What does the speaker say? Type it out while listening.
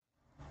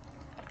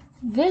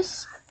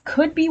This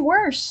could be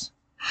worse.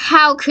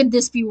 How could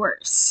this be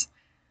worse?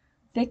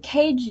 The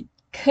cage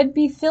could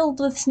be filled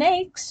with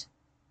snakes.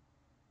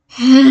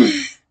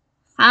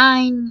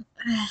 Fine.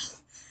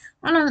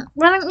 Why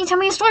don't you tell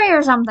me a story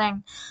or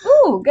something?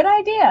 Ooh, good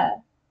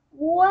idea.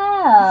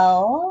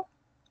 Well...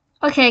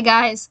 Okay,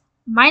 guys.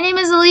 My name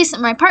is Alyse,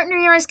 and my partner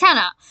here is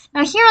Kenna.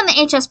 Now, here on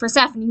the HS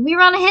Persephone, we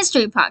run a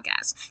history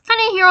podcast.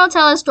 Kenna here will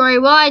tell a story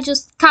while I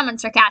just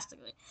comment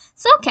sarcastically.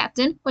 So,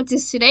 Captain, what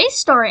does today's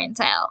story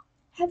entail?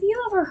 Have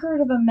you ever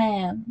heard of a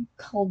man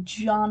called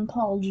John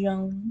Paul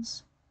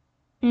Jones?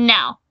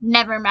 No,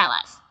 never in my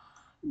life.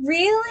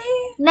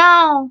 Really?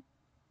 No.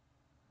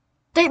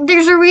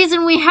 There's a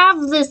reason we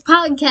have this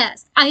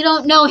podcast. I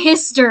don't know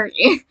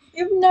history.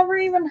 You've never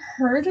even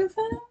heard of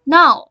him?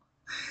 No.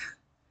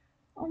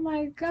 Oh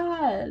my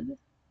god.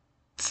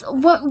 So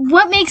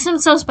what makes him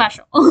so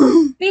special?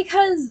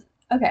 Because,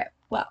 okay,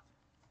 well,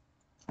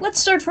 let's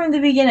start from the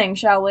beginning,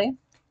 shall we?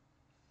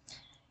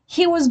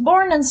 He was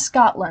born in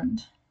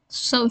Scotland.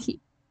 So he's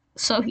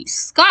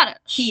Scottish.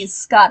 He's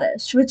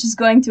Scottish, which is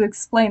going to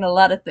explain a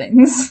lot of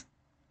things.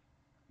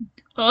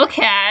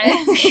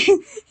 Okay.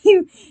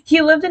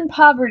 He lived in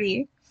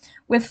poverty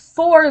with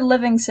 4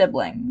 living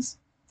siblings.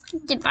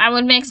 That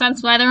would make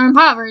sense why they're in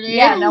poverty.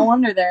 Yeah, no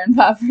wonder they're in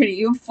poverty.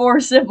 You have 4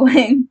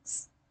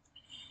 siblings.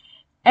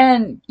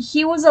 And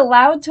he was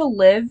allowed to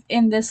live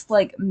in this,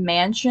 like,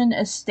 mansion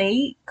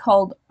estate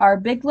called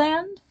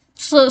Arbigland.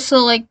 So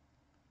like,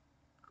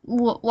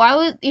 why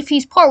would, if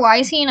he's poor, why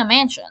is he in a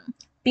mansion?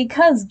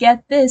 Because,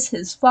 get this,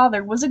 his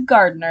father was a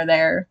gardener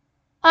there.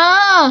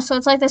 Oh, so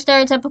it's like the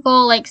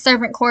stereotypical, like,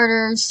 servant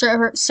quarters,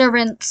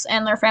 servants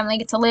and their family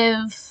get to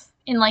live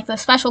in, like, the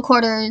special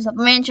quarters of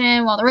the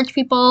mansion while the rich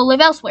people live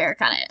elsewhere,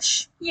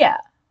 kind-of-ish. Yeah.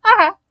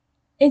 Okay.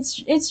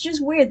 It's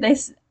just weird.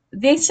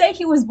 They say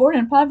he was born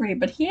in poverty,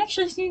 but he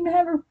actually seemed to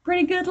have a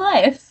pretty good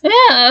life.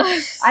 Yeah.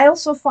 I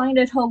also find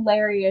it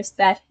hilarious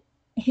that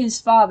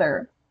his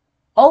father,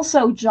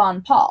 also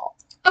John Paul,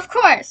 Of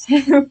course.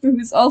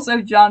 who's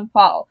also John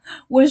Paul,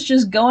 was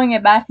just going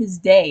about his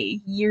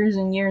day years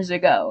and years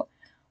ago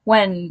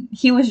when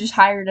he was just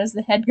hired as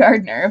the head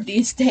gardener of the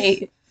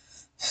estate.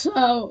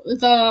 So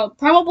the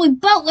probably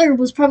butler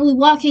was probably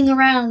walking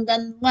around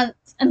and went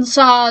and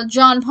saw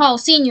John Paul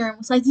Sr. and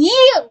was like,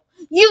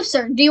 you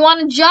sir, do you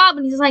want a job?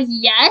 And he's like,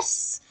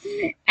 yes.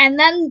 And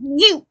then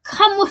you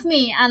come with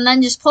me, and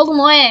then just pulled him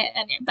away.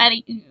 And I bet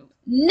he knew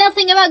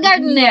nothing about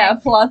gardening. Yeah,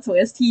 plot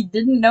twist. He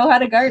didn't know how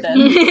to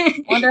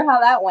garden. Wonder how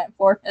that went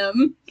for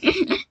him.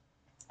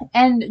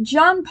 And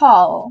John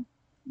Paul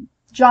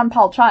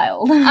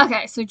Child.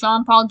 Okay, so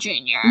John Paul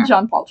Jr.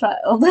 John Paul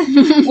Child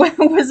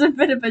was a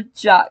bit of a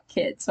jock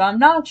kid, so I'm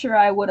not sure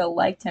I would have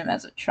liked him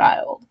as a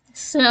child.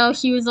 So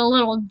he was a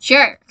little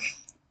jerk.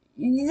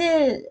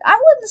 Yeah, I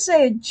wouldn't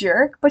say a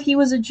jerk, but he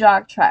was a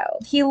jock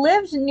child. He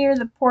lived near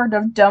the port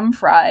of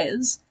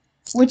Dumfries,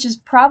 which is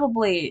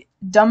probably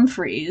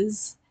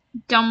Dumfries.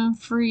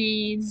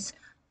 Dumfries.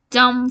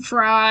 But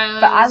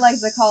I like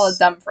to call it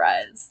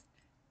Dumfries.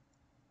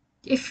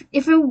 If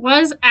it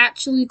was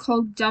actually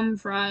called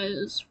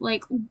Dumfries,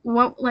 like,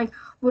 what, like,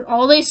 would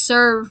all they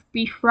serve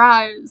be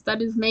fries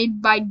that is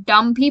made by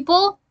dumb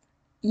people?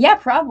 Yeah,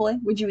 probably.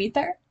 Would you eat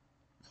there?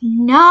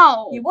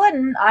 No. You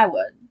wouldn't. I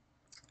would.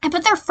 I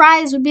bet their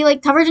fries would be,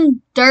 like, covered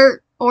in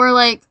dirt or,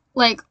 like,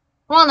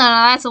 well, no,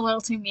 that's a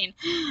little too mean.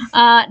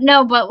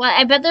 No, but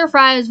I bet their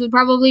fries would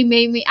probably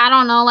make me, I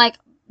don't know, like,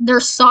 their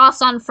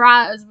sauce on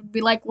fries would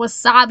be, like,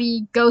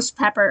 wasabi ghost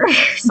pepper or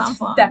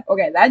something.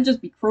 That'd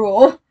just be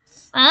cruel.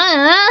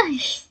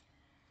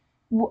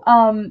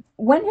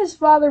 When his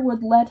father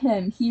would let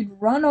him, he'd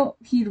run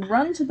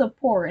to the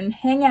port and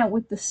hang out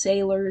with the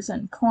sailors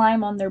and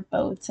climb on their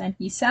boats, and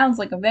he sounds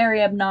like a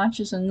very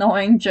obnoxious,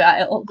 annoying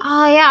child.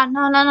 Oh, yeah,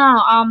 no.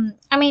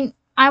 I mean,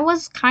 I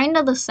was kind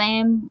of the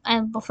same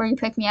and before you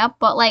picked me up,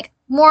 but, like,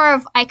 more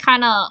of, I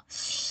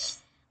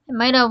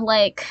might have,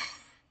 like,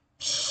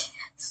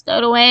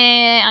 stowed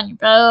away on your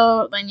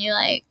boat, then you,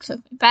 like, took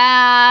me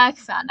back,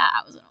 found out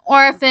I was an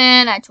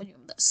orphan, I told you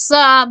the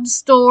sob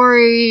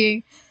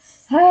story.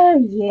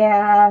 Oh,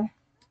 yeah.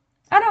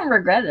 I don't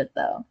regret it,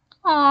 though.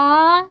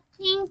 Aw,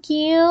 thank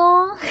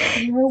you.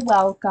 You're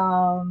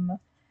welcome.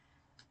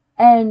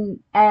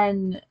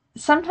 And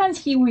sometimes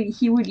he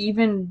would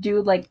even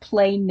do, like,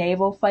 play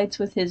naval fights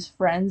with his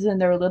friends in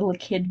their little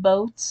kid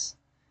boats.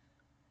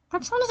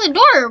 That sounds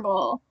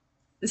adorable.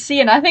 See,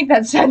 and I think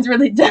that sounds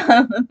really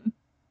dumb.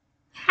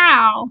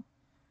 How?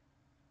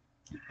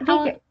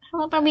 How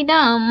would that be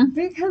dumb?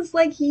 Because,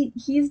 like, he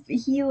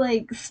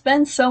like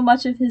spends so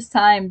much of his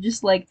time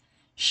just, like,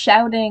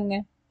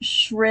 shouting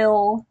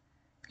shrill,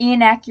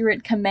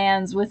 inaccurate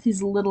commands with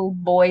his little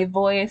boy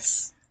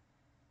voice.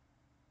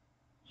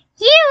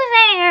 You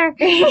there!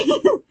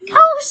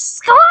 Go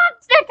squat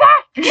the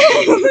back!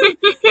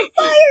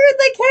 Fire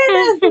the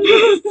cannon!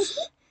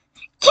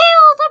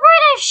 Kill the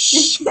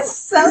British!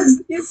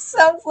 He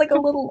sounds like a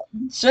little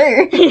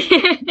jerk.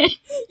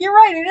 You're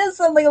right, he does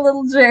sound like a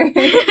little jerk.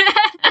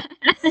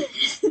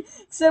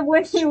 So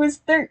when he was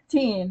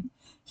 13,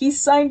 he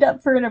signed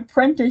up for an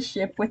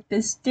apprenticeship with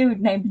this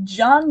dude named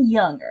John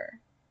Younger.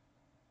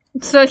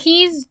 So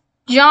he's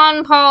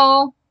John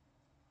Paul,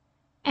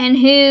 and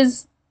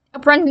his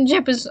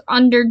apprenticeship is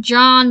under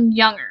John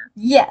Younger.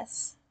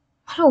 Yes.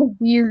 What a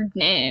weird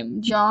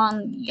name,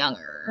 John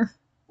Younger.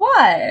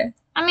 Why?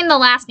 I mean, the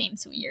last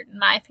name's weird, in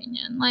my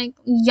opinion. Like,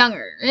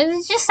 Younger.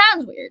 It just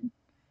sounds weird.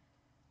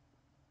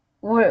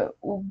 What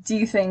do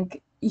you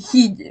think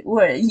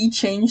he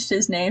changed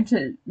his name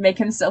to make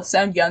himself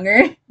sound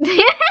younger?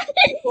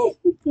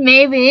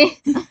 Maybe.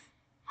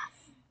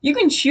 You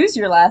can choose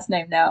your last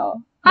name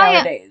now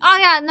nowadays.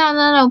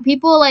 No.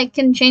 People, like,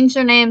 can change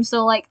their names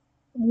so, like,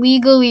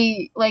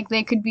 legally, like,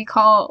 they could be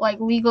called, like,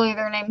 legally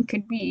their name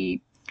could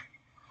be,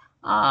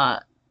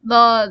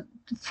 the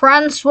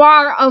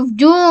Francois of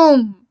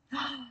Doom.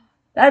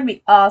 That'd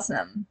be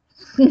awesome.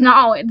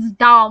 No, it's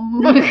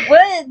dumb.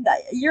 What?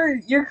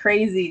 You're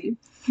crazy.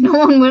 No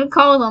one would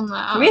call them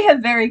that. We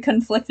have very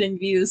conflicting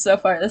views so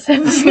far this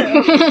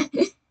episode.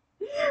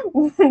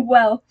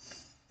 Well,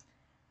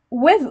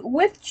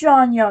 with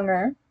John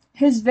Younger,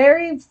 his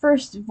very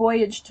first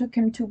voyage took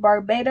him to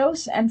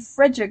Barbados and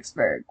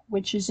Fredericksburg,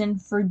 which is in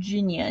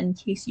Virginia, in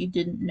case you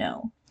didn't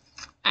know.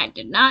 I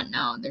did not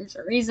know. There's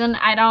a reason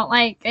I don't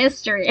like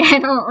history. I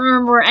don't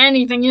remember where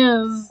anything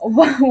is.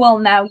 Well,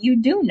 now you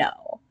do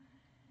know.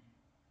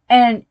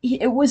 And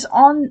it was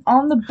on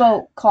the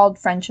boat called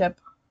Friendship.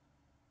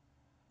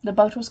 The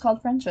boat was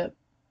called Friendship.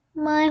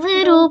 My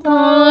little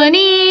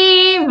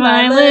pony,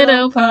 my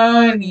little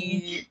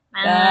pony.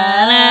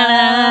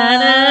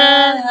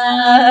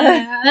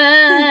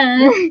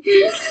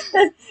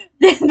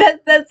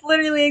 That's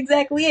literally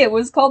exactly it. It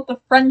was called the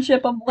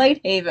Friendship of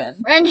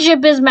Lighthaven.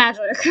 Friendship is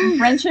magic.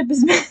 Friendship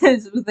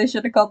is what they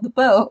should have called the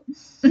boat.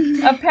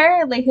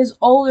 Apparently, his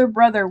older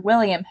brother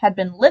William had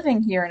been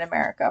living here in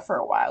America for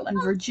a while in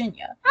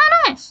Virginia. Oh,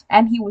 nice.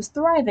 And he was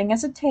thriving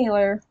as a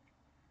tailor.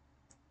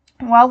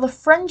 While the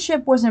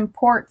Friendship was in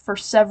port for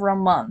several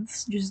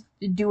months, just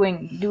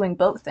doing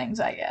boat things,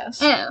 I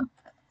guess. Yeah.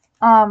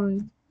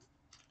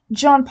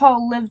 John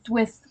Paul lived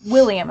with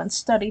William and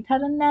studied how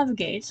to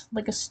navigate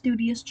like a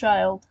studious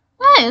child.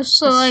 Nice.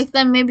 So, like,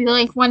 then maybe,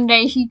 like, one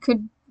day he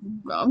could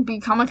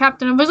become a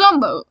captain of his own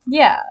boat.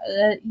 Yeah,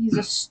 he's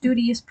a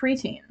studious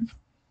preteen.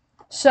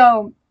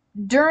 So,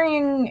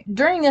 during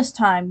this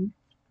time,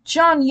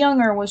 John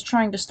Younger was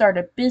trying to start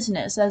a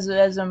business as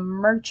a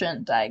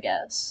merchant, I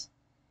guess.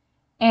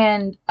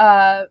 And,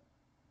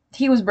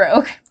 he was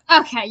broke.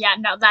 Okay, yeah,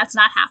 no, that's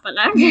not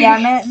happening.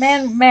 Yeah,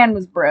 man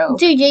was broke.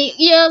 Dude,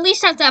 you at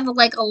least have to have,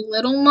 like, a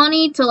little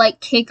money to, like,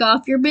 kick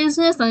off your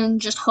business and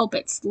just hope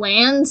it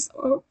lands.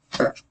 Was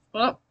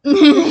that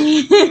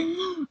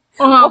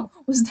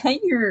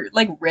your,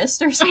 like,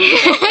 wrist or something?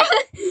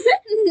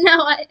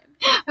 No,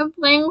 I'm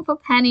playing with a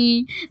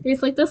penny.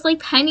 There's, like, this, like,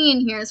 penny in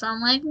here, so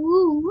I'm like,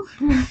 woo.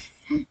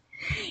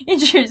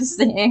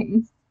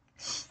 Interesting.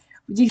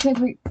 Do you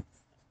think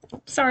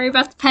Sorry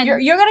about the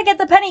penny. You're gonna get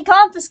the penny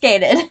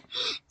confiscated.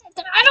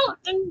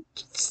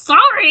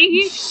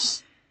 Sorry.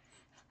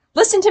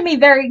 Listen to me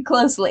very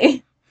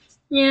closely.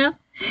 Yeah.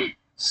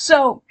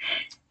 So,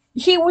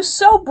 he was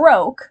so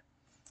broke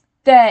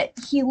that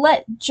he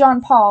let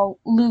John Paul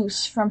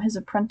loose from his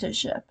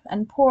apprenticeship,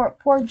 and poor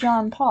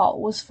John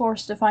Paul was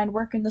forced to find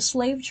work in the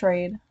slave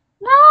trade.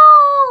 No!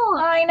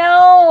 I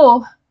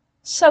know!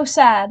 So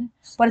sad.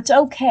 But it's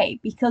okay,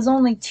 because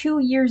only 2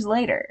 years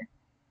later,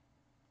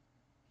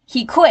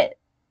 he quit.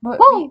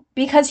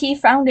 Because he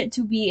found it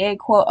to be a,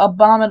 quote,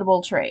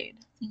 abominable trade.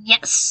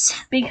 Yes.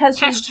 Because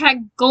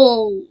Hashtag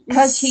goals.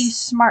 Because he's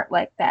smart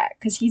like that.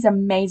 Because he's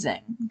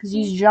amazing. Because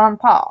he's John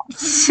Paul.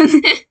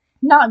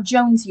 Not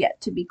Jones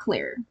yet, to be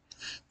clear.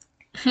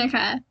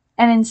 Okay.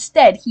 And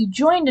instead, he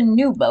joined a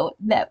new boat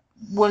that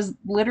was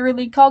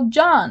literally called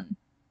John.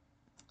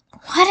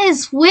 What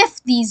is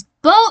with these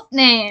boat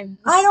names?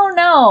 I don't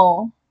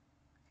know.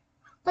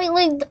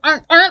 Like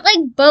aren't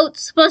like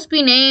boats supposed to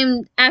be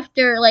named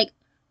after, like,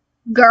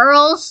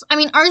 girls? I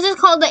mean, ours is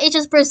called the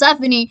HS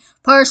Persephone.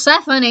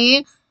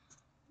 Persephone.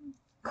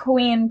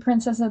 Queen,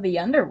 princess of the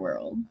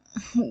underworld.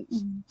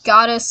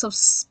 Goddess of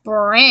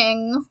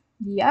spring.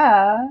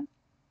 Yeah.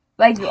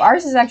 Like,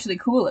 ours is actually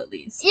cool, at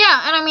least.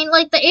 Yeah, and I mean,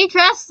 like, the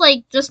HS,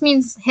 like, just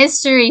means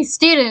history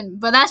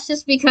student, but that's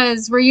just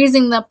because we're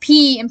using the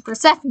P in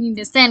Persephone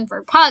to stand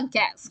for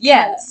podcast.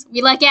 Yeah.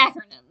 We like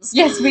acronyms.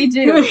 Yes, we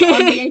do. On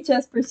the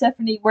HS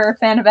Persephone, we're a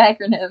fan of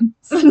acronyms.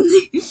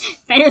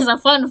 There's a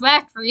fun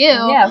fact for you.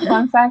 Yeah,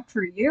 fun fact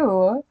for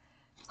you.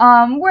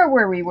 Where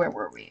were we?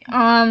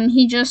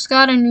 He just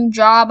got a new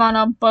job on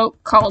a boat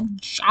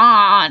called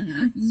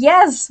John.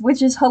 Yes,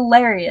 which is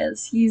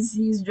hilarious.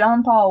 He's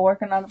John Paul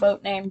working on a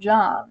boat named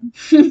John.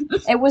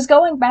 It was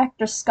going back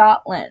to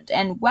Scotland,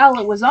 and while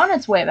it was on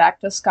its way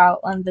back to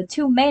Scotland, the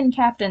two main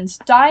captains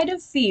died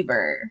of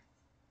fever.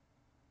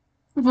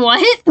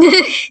 What?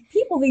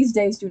 People these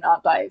days do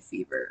not die of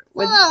fever.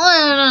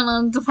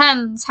 Well,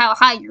 depends how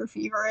high your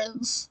fever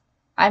is.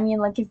 I mean,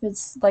 like, if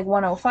it's, like,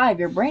 105,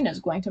 your brain is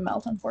going to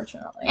melt,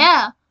 unfortunately.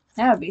 Yeah.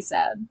 That would be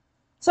sad.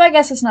 So I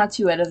guess it's not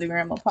too out of the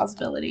realm of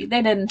possibility.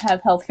 They didn't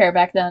have healthcare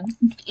back then.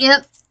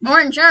 Yep.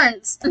 Or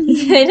insurance. They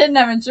didn't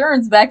have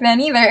insurance back then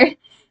either.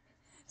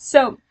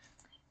 So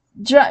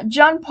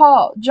John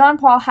Paul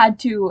had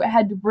to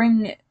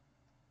bring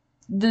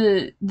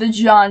the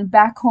John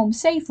back home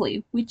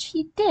safely, which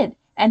he did,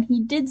 and he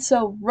did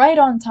so right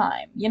on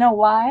time. You know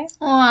why?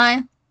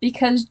 Why?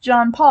 Because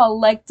John Paul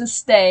liked to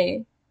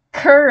stay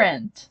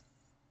current.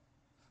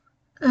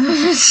 Damn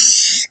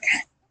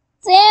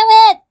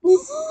it!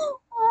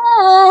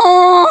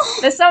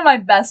 That's not my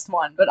best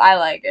one, but I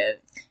like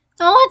it.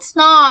 No, it's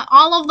not.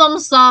 All of them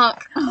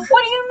suck.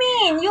 What do you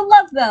mean? You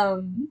love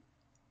them.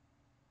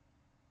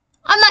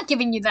 I'm not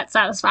giving you that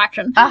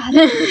satisfaction.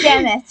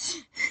 Damn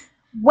it.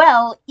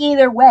 Well,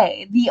 either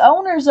way, the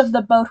owners of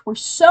the boat were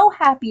so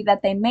happy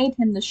that they made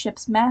him the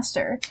ship's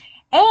master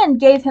and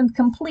gave him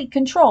complete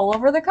control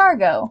over the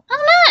cargo.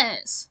 Oh,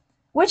 nice.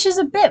 Which is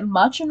a bit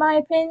much in my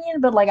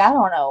opinion, but, like, I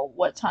don't know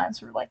what times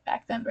were like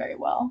back then very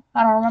well.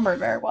 I don't remember it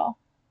very well.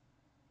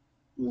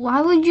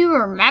 Why would you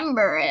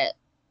remember it?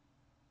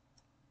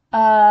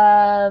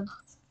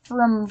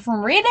 From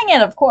reading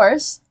it, of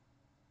course.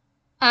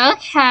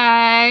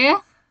 Okay.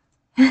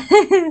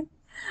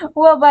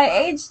 Well, by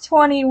age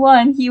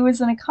 21, he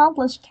was an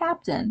accomplished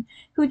captain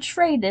who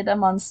traded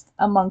amongst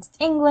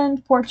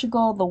England,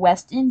 Portugal, the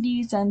West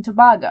Indies, and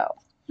Tobago.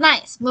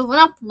 Nice. Moving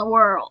up in the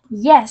world.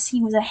 Yes,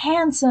 he was a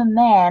handsome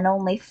man,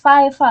 only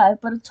 5'5",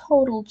 but a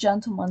total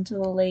gentleman to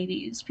the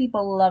ladies.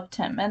 People loved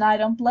him, and I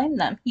don't blame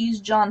them. He's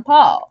John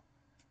Paul.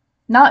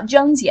 Not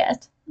Jones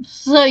yet.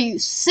 So you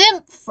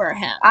simp for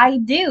him. I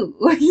do.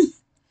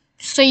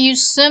 So you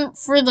simp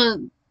for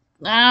the,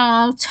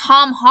 I don't know,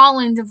 Tom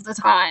Holland of the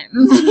time.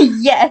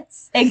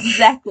 Yes,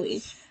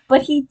 exactly.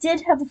 But he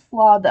did have a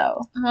flaw,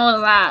 though. What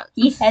was that?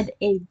 He had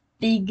a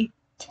big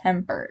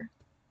temper.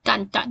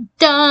 Dun dun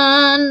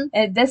dun.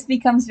 And this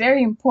becomes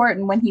very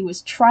important when he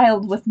was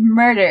trialed with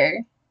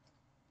murder.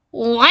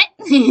 What?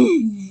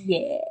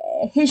 Yeah.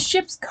 His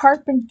ship's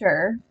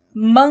carpenter,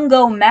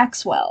 Mungo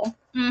Maxwell,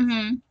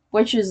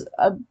 which is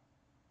a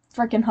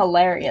freaking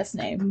hilarious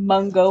name,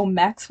 Mungo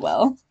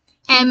Maxwell.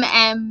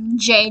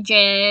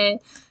 MMJJ.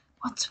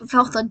 What's with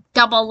all the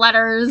double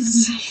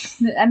letters?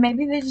 And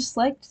maybe they just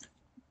liked,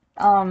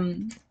 oh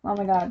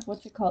my god,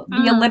 what's it called?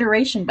 The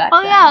alliteration back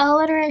then. Oh yeah,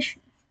 alliteration.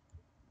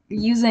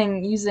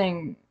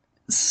 Using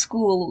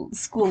school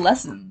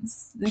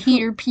lessons.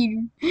 Peter.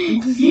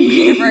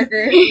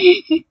 Parker.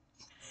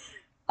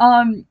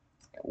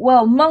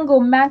 Well, Mungo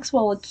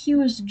Maxwell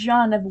accused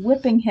John of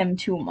whipping him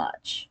too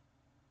much.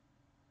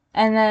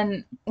 And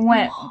then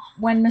when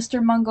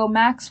Mr. Mungo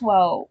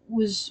Maxwell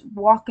was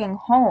walking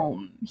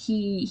home,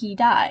 he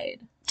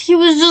died. He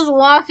was just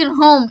walking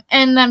home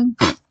and then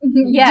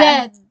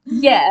dead.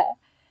 Yeah.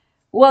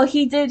 Well,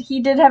 he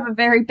did have a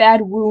very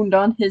bad wound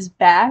on his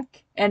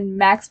back, and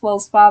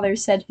Maxwell's father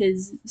said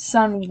his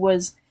son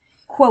was,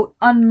 quote,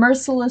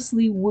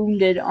 unmercilessly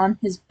wounded on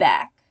his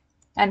back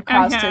and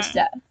caused his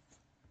death.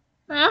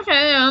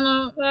 Okay, I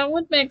know. That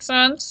would make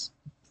sense.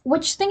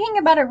 Which, thinking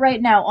about it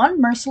right now,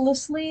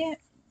 unmercilessly,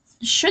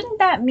 shouldn't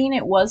that mean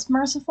it was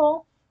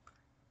merciful?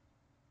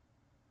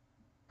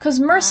 Because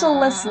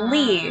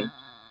mercilessly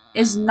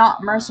is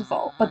not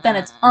merciful, but then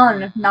it's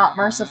not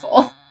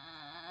merciful.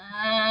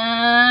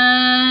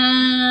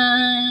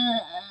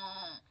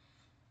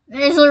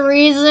 There's a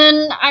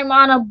reason I'm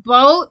on a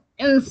boat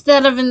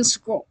instead of in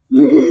school.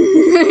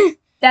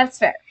 That's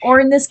fair. Or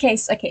in this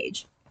case, a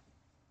cage.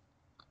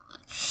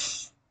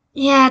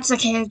 Yeah, it's a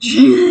cage. Do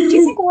you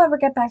think we'll ever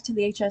get back to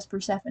the HS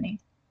Persephone?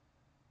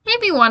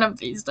 Maybe one of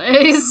these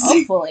days.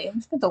 Hopefully. I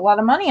spent a lot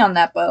of money on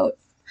that boat.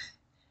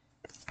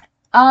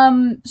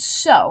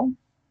 So,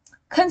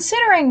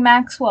 considering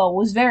Maxwell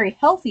was very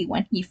healthy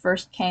when he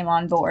first came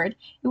on board,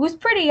 it was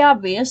pretty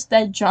obvious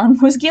that John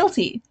was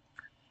guilty.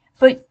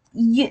 But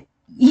you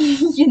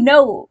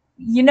know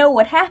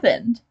what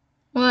happened.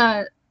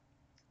 What?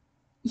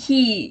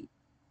 He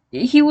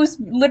was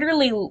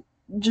literally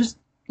just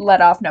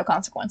let off, no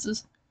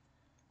consequences.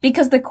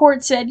 Because the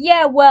court said,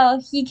 yeah, well,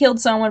 he killed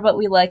someone, but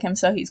we like him,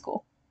 so he's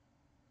cool.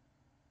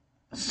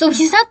 So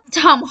he's not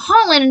Tom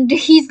Holland,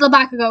 he's the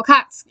Bakugo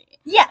Katsuki.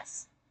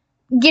 Yes.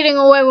 Getting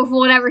away with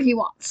whatever he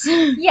wants.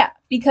 Yeah,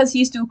 because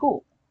he's too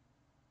cool.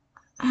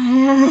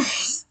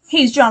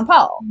 He's John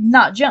Paul,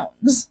 not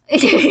Jones.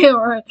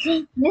 When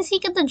does he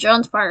get the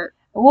Jones part?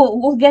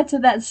 We'll get to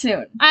that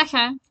soon.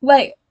 Okay.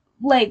 Like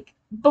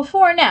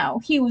before now,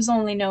 he was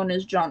only known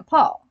as John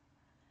Paul.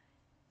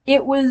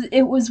 It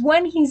was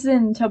when he's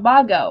in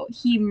Tobago,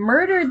 he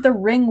murdered the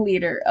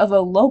ringleader of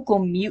a local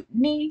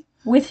mutiny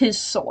with his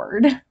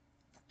sword.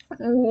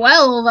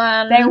 Well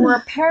then. They were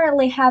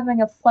apparently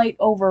having a fight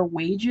over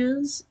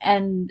wages,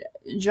 and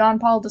John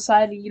Paul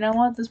decided, you know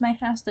what, this man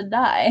has to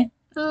die.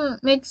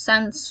 Makes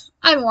sense.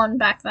 Everyone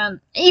back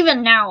then.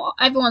 Even now,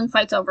 everyone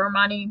fights over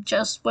money,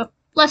 just with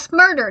less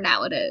murder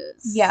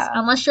nowadays. Yeah.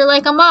 Unless you're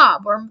like a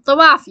mob or the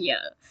mafia.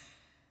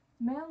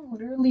 Man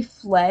literally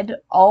fled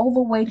all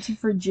the way to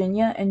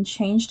Virginia and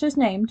changed his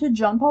name to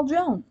John Paul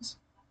Jones.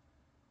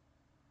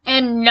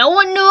 And no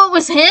one knew it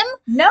was him?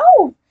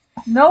 No!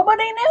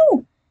 Nobody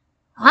knew!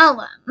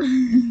 Well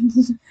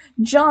then.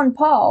 John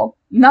Paul,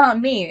 not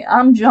me.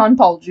 I'm John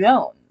Paul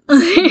Jones.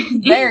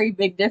 Very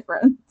big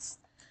difference.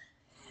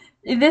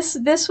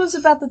 This was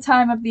about the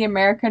time of the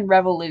American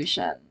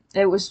Revolution.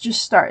 It was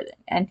just starting,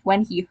 and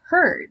when he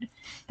heard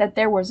that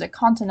there was a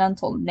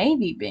Continental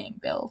Navy being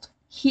built,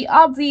 he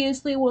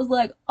obviously was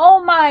like,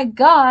 "Oh my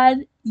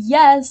God,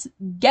 yes,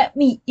 get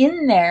me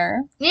in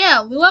there."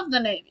 Yeah, we love the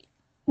Navy.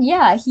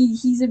 Yeah,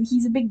 he's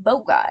a big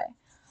boat guy.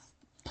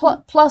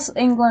 Plus,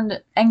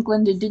 England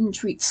didn't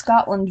treat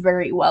Scotland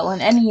very well,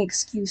 and any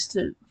excuse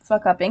to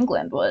fuck up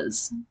England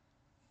was,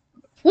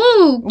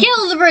 Woo!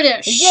 Kill the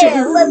British!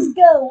 yeah, let's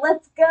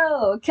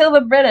go, kill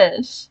the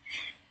British.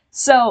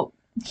 So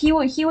he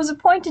was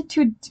appointed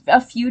to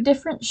a few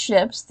different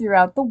ships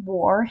throughout the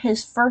war.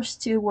 His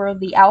first two were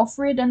the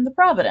Alfred and the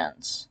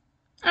Providence.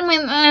 I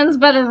mean, that's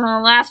better than the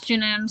last two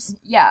names.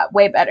 Yeah,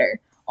 way better.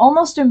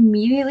 Almost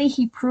immediately,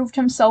 he proved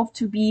himself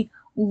to be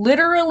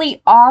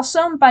literally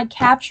awesome by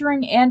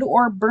capturing and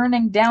or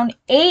burning down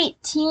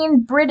 18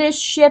 British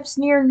ships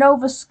near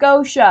Nova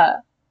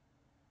Scotia.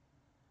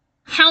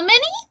 How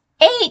many?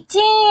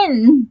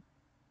 18!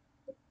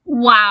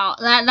 Wow,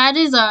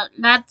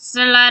 that's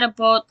a lot of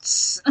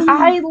boats.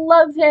 I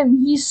love him.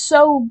 He's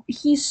so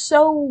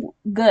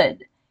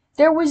good.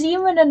 There was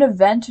even an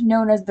event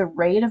known as the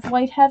Raid of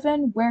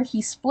Whitehaven where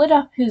he split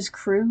up his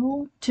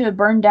crew to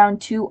burn down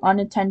 2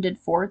 unattended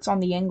forts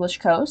on the English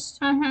coast.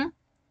 Mm-hmm.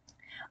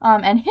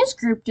 And his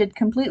group did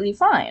completely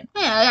fine.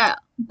 Yeah.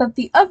 But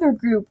the other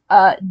group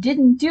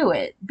didn't do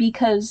it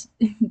because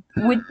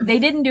they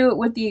didn't do it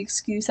with the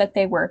excuse that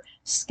they were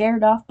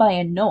scared off by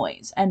a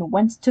noise and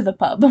went to the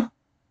pub.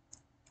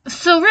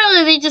 So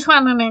really, they just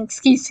wanted an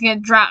excuse to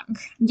get drunk.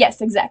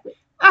 Yes, exactly.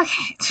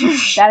 Okay.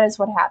 That is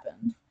what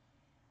happened.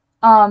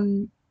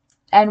 And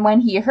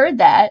when he heard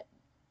that,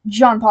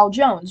 John Paul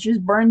Jones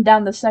just burned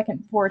down the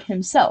second fort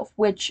himself,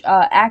 which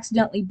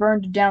accidentally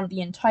burned down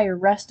the entire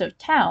rest of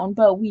town,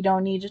 but we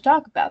don't need to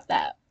talk about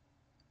that.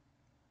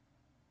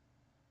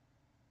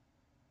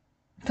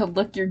 The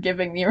look you're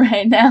giving me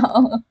right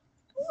now.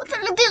 What?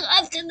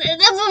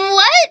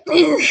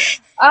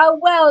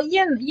 Well,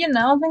 you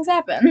know, things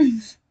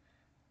happen.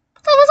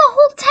 That was a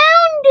whole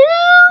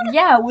town, dude!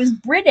 Yeah, it was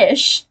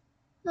British.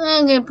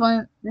 Good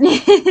point.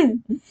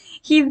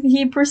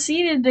 He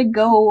proceeded to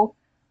go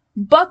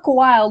buck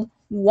wild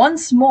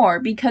once more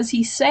because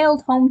he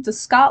sailed home to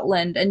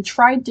Scotland and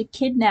tried to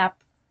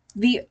kidnap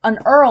an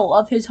earl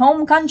of his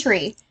home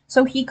country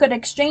so he could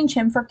exchange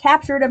him for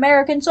captured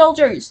American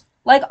soldiers.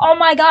 Like, oh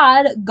my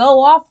God,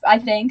 go off, I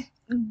think.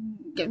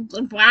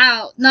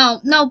 Wow.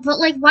 No, but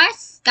like, why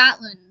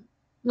Scotland?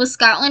 Was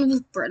Scotland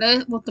with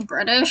the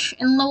British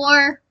in the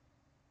war?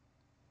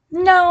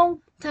 No.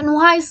 Then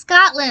why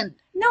Scotland?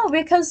 No,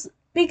 because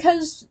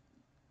the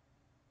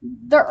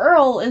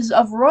Earl is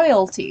of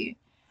royalty.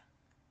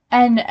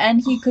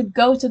 And he could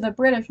go to the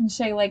British and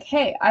say, like,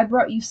 hey, I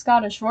brought you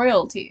Scottish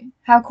royalty.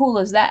 How cool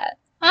is that?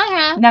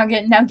 Okay.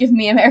 Now give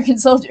me American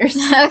soldiers.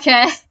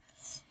 Okay.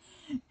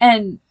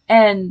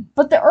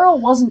 But the Earl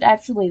wasn't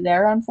actually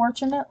there,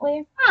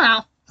 unfortunately.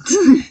 Oh.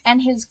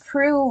 And his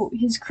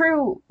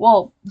crew,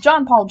 well,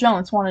 John Paul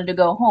Jones wanted to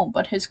go home,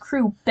 but his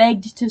crew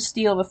begged to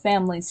steal the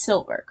family's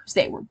silver because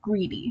they were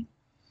greedy.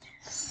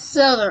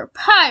 So they're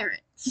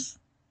pirates.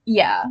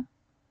 Yeah.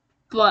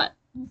 But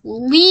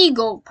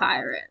legal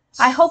pirates.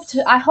 I hoped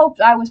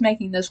I was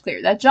making this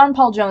clear, that John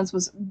Paul Jones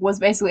was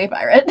basically a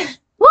pirate.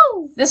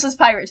 Woo! This was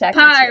pirate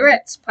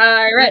tactics.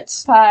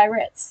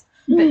 Pirates.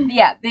 But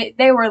yeah,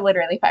 they were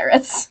literally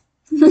pirates.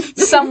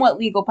 Somewhat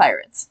legal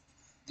pirates.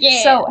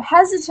 Yeah. So,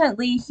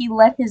 hesitantly, he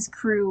let his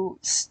crew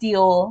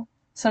steal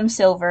some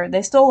silver.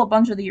 They stole a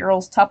bunch of the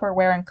Earl's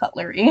Tupperware and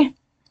cutlery.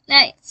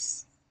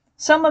 Nice.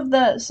 Some of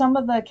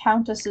the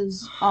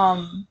Countess's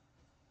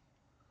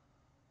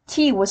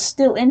tea was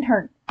still in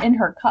her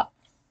cup.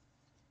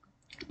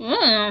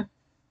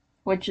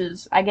 Which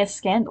is, I guess,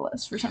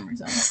 scandalous for some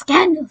reason.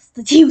 Scandalous!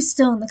 The tea was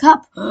still in the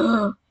cup.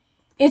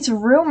 It's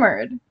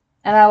rumored,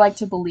 and I like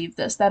to believe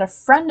this, that a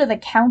friend of the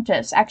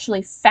Countess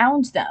actually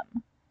found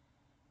them.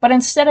 But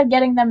instead of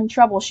getting them in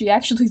trouble, she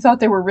actually thought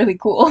they were really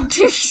cool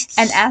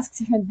and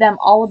asked them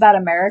all about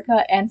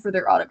America and for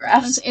their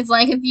autographs. It's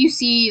like if you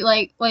see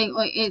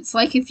it's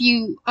like if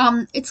you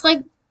it's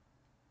like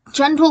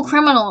Gentle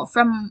Criminal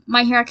from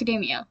My Hero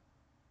Academia.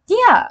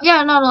 Yeah.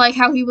 Yeah, no, like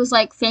how he was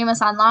like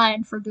famous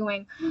online for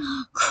doing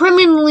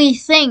criminally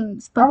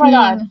things, but oh my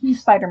God,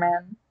 he's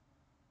Spider-Man.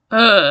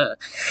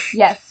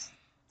 Yes.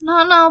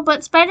 No,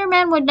 but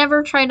Spider-Man would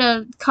never try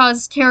to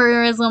cause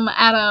terrorism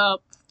at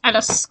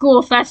a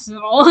school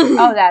festival.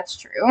 Oh, that's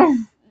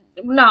true.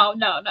 No.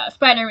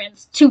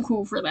 Spider-Man's too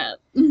cool for that.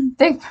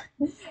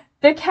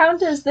 The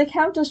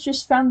Countess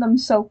just found them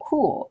so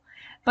cool.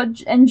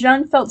 And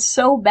John felt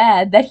so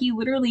bad that he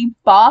literally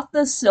bought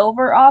the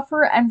silver off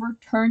her and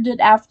returned it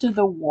after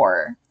the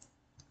war.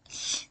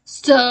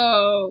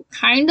 So,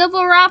 kind of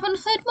a Robin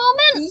Hood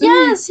moment?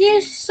 Yes,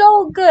 he's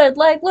so good.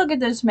 Like, look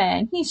at this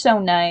man. He's so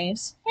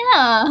nice.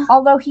 Yeah.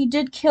 Although he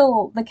did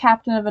kill the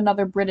captain of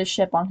another British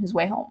ship on his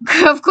way home.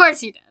 Of course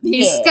he did.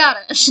 He's Yeah.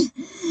 Scottish.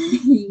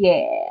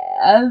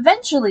 Yeah.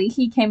 Eventually,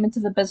 he came into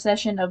the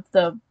possession of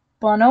the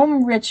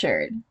Bonhomme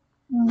Richard.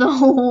 The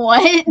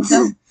what?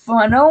 The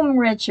Bonhomme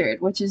Richard,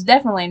 which is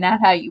definitely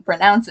not how you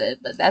pronounce it,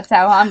 but that's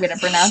how I'm gonna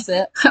pronounce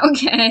it.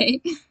 Okay.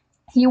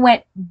 He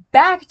went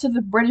back to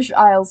the British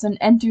Isles and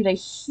entered a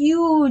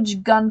huge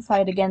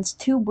gunfight against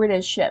two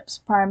British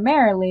ships,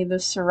 primarily the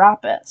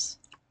Serapis.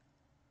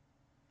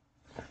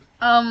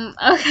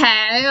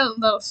 Okay.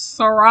 The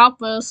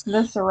Serapis.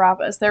 The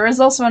Serapis. There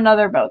is also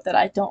another boat that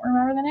I don't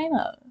remember the name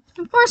of.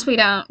 Of course we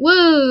don't.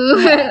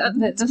 Woo! Yeah,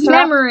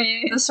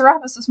 Memory. The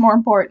Serapis is more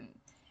important.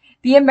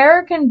 The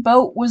American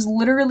boat was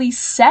literally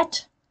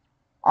set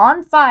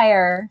on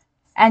fire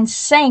and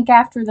sank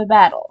after the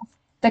battle.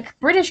 The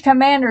British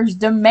commanders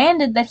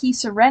demanded that he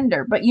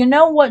surrender, but you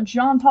know what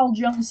John Paul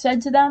Jones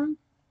said to them?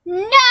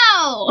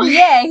 No!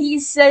 Yeah, he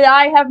said,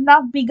 "I have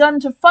not begun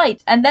to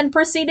fight," and then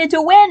proceeded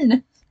to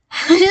win.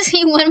 How does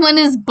he win when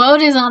his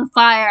boat is on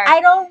fire? I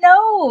don't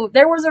know.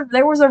 There was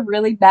a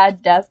really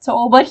bad death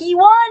toll, but he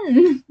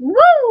won.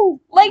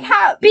 Woo! Like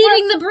how?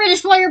 Beating the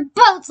British while your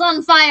boat's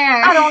on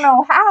fire! I don't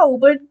know how,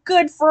 but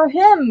good for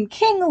him.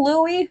 King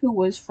Louis, who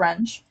was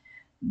French,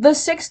 the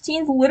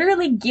 16th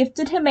literally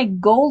gifted him a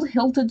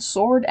gold-hilted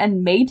sword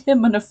and made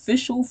him an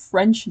official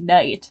French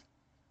knight.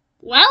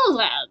 Well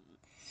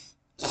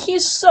then.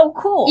 He's so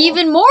cool.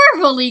 Even more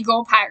of a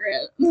legal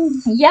pirate.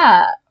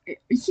 Yeah.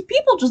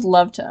 People just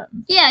loved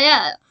him.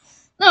 Yeah.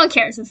 No one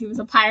cares if he was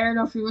a pirate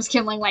or if he was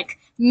killing, like,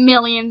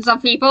 millions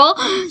of people.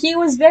 He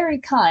was very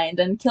kind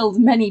and killed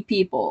many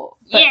people.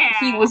 But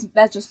Yeah.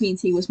 that just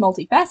means he was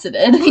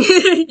multifaceted.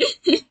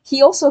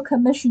 He also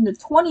commissioned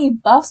 20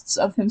 busts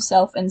of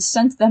himself and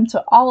sent them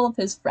to all of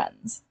his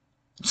friends.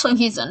 So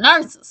he's a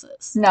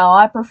narcissist. No,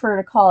 I prefer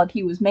to call it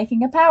he was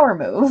making a power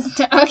move.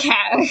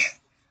 Okay.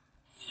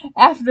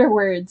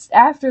 Afterwards,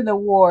 after the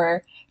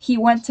war, he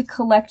went to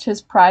collect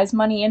his prize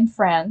money in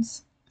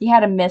France. He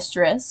had a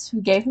mistress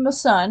who gave him a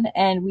son,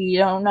 and we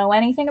don't know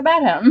anything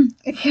about him.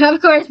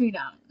 Of course we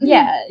don't.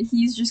 Yeah,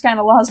 he's just kind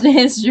of lost to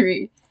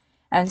history.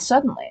 And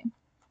suddenly,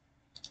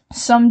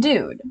 some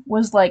dude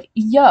was like,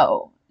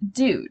 "Yo,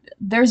 dude,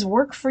 there's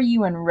work for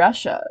you in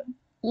Russia.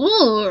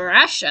 Ooh,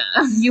 Russia.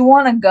 You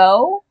wanna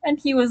go?" And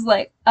he was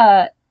like,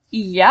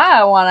 yeah,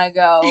 I wanna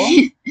go."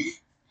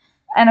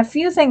 And a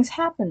few things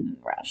happened in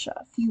Russia.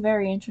 A few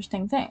very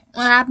interesting things.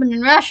 What happened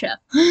in Russia?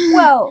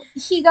 Well,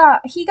 he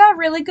got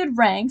really good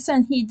ranks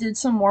and he did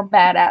some more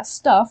badass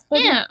stuff,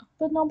 but Yeah.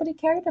 but nobody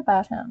cared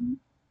about him.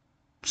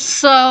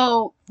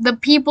 So the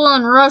people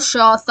in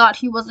Russia thought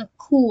he wasn't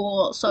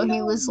cool, so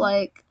he was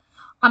like,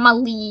 "I'ma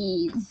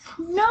leave."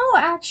 No,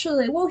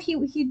 actually, well,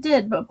 he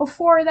did, but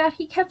before that,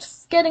 he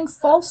kept getting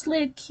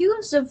falsely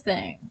accused of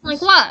things.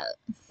 Like what?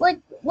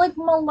 Like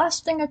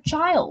molesting a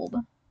child.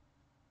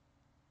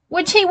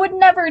 Which he would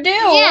never do.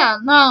 Yeah,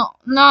 no,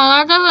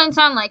 that doesn't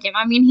sound like him.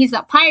 I mean, he's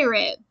a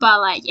pirate,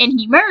 but like, and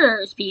he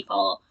murders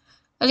people.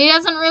 But he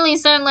doesn't really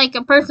sound like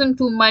a person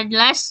to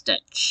molest a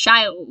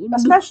child.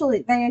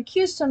 Especially, they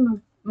accused him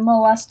of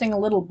molesting a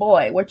little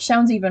boy, which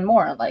sounds even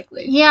more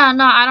unlikely. Yeah,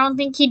 no, I don't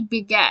think he'd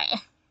be gay.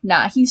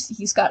 Nah, he's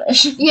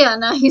Scottish. Yeah,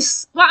 no,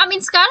 well, I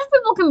mean, Scottish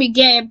people can be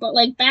gay, but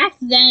like back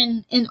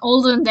then, in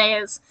olden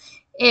days,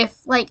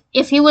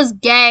 if he was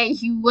gay,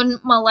 he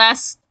wouldn't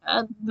molest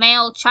a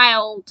male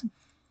child.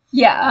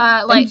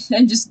 Yeah,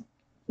 and just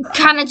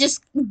kind of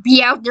just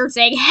be out there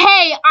saying,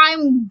 "Hey,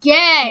 I'm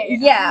gay."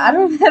 Yeah, I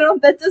don't.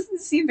 That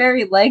doesn't seem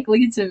very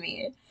likely to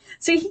me.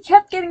 See, he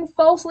kept getting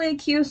falsely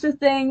accused of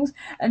things,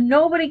 and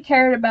nobody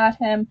cared about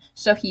him.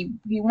 So he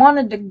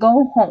wanted to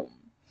go home.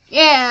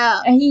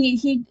 Yeah. And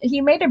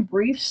he made a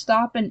brief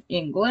stop in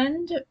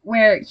England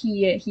where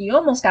he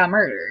almost got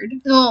murdered.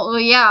 Oh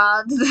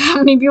yeah.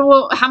 How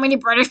many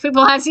British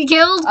people has he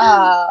killed?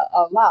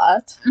 A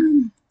lot.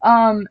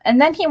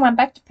 And then he went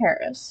back to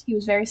Paris. He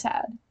was very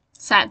sad.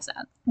 Sad.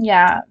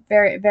 Yeah,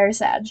 very, very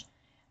sad.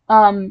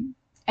 And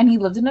he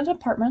lived in an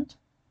apartment.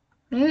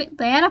 They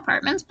had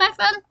apartments back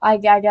then? I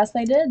guess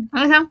they did.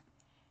 Okay.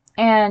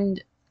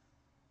 And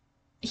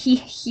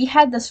he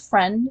had this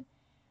friend,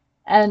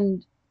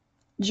 and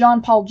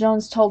John Paul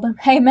Jones told him,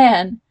 "Hey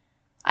man,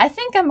 I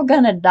think I'm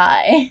gonna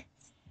die."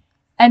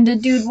 And the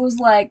dude was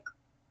like,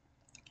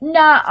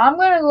 "Nah, I'm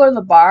gonna go to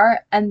the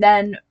bar, and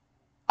then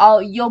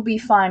you'll be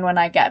fine when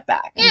I get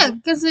back." Yeah,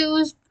 because it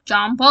was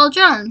John Paul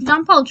Jones.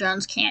 John Paul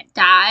Jones can't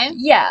die.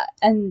 Yeah,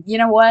 and you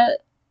know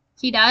what?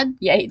 He died?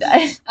 Yeah, he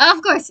died.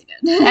 Of course he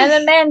did. And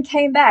the man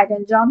came back,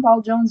 and John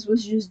Paul Jones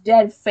was just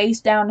dead, face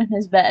down in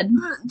his bed.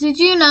 Did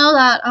you know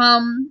that,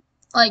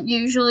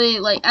 usually,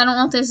 I don't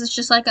know if this is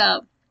just,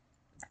 a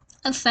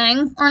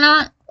thing or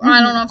not. Mm-hmm.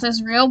 I don't know if this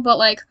is real, but,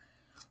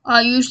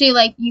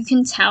 usually, you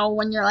can tell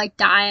when you're,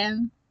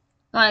 dying.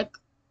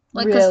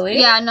 Really?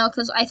 Yeah, no,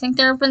 because I think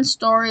there have been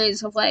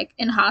stories of,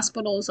 in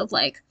hospitals of,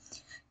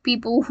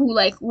 people who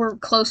like were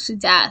close to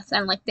death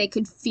and like they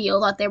could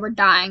feel that they were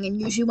dying. And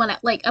usually when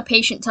like a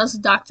patient tells the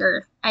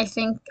doctor, "I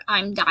think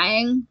I'm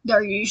dying,"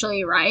 they're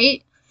usually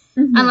right,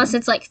 unless Mhm.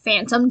 it's like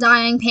phantom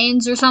dying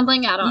pains or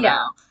something. I don't Yeah.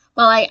 know,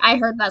 but like I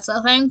heard that's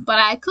a thing, but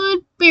I could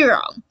be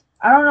wrong.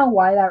 I don't know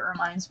why that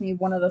reminds me of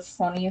one of the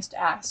funniest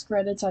Ask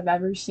Reddits I've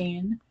ever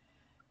seen.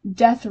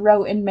 Death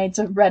row inmates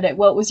of Reddit,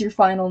 what was your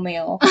final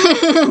meal?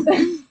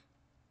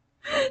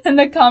 And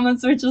the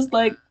comments are just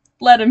like,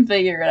 let him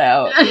figure it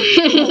out. Let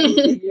him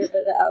figure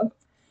it out.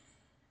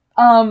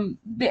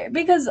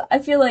 Because I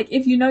feel like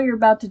if you know you're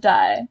about to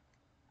die,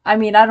 I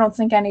mean, I don't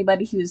think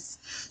anybody who's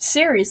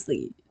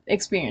seriously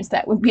experienced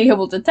that would be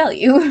able to tell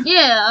you.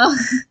 Yeah.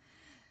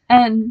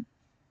 And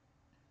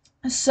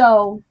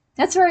so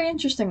that's very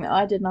interesting, though.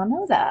 I did not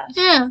know that.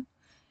 Yeah.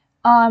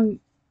 Um,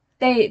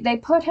 they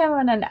put him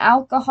in an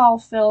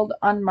alcohol-filled,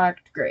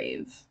 unmarked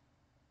grave.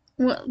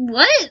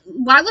 What?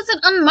 Why was it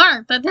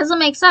unmarked? That doesn't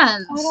make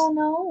sense. I don't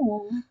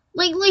know.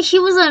 Like he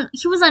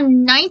was a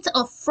knight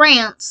of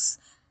France,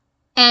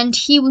 and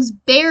he was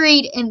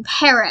buried in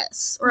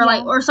Paris or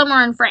like Yeah. or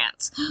somewhere in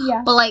France.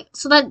 Yeah. But like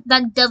so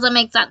that doesn't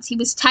make sense. He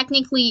was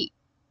technically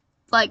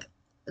like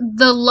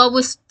the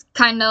lowest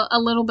kind of a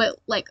little bit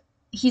like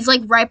he's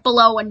like right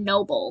below a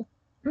noble.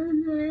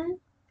 Mm-hmm.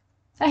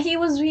 He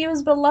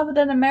was beloved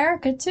in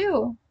America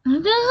too. It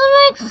doesn't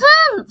make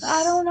sense.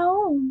 I don't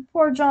know.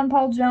 Poor John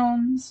Paul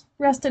Jones.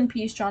 Rest in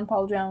peace, John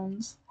Paul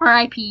Jones.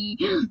 R.I.P.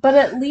 But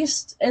at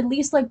least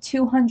like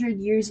 200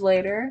 years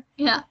later,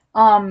 Yeah.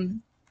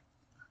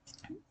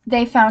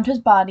 they found his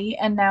body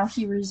and now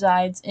he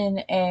resides in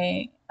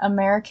a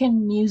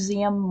American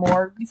museum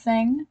morgue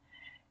thing,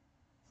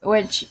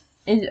 which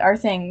are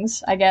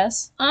things, I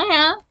guess, Oh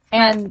yeah.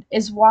 and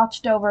is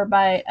watched over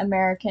by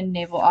American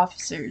naval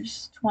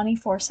officers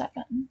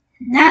 24/7.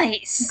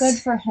 Nice. Good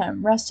for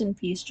him. Rest in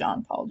peace,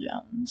 John Paul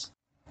Jones.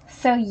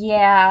 So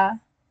yeah,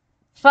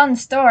 fun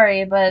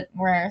story, but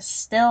we're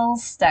still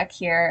stuck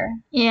here.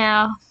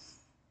 Yeah.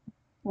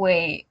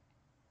 Wait.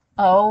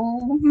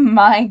 Oh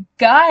my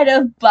god,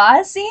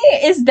 Abasi?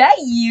 Is that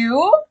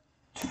you?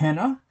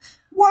 Kenna?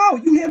 Wow,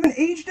 you haven't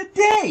aged a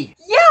day!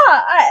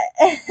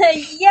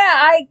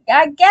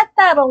 I get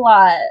that a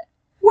lot.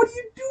 What are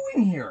you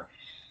doing here?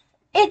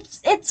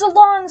 It's a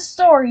long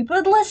story,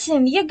 but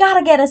listen, you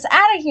gotta get us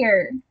out of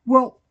here.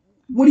 Well,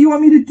 what do you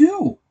want me to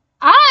do?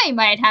 I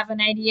might have an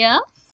idea.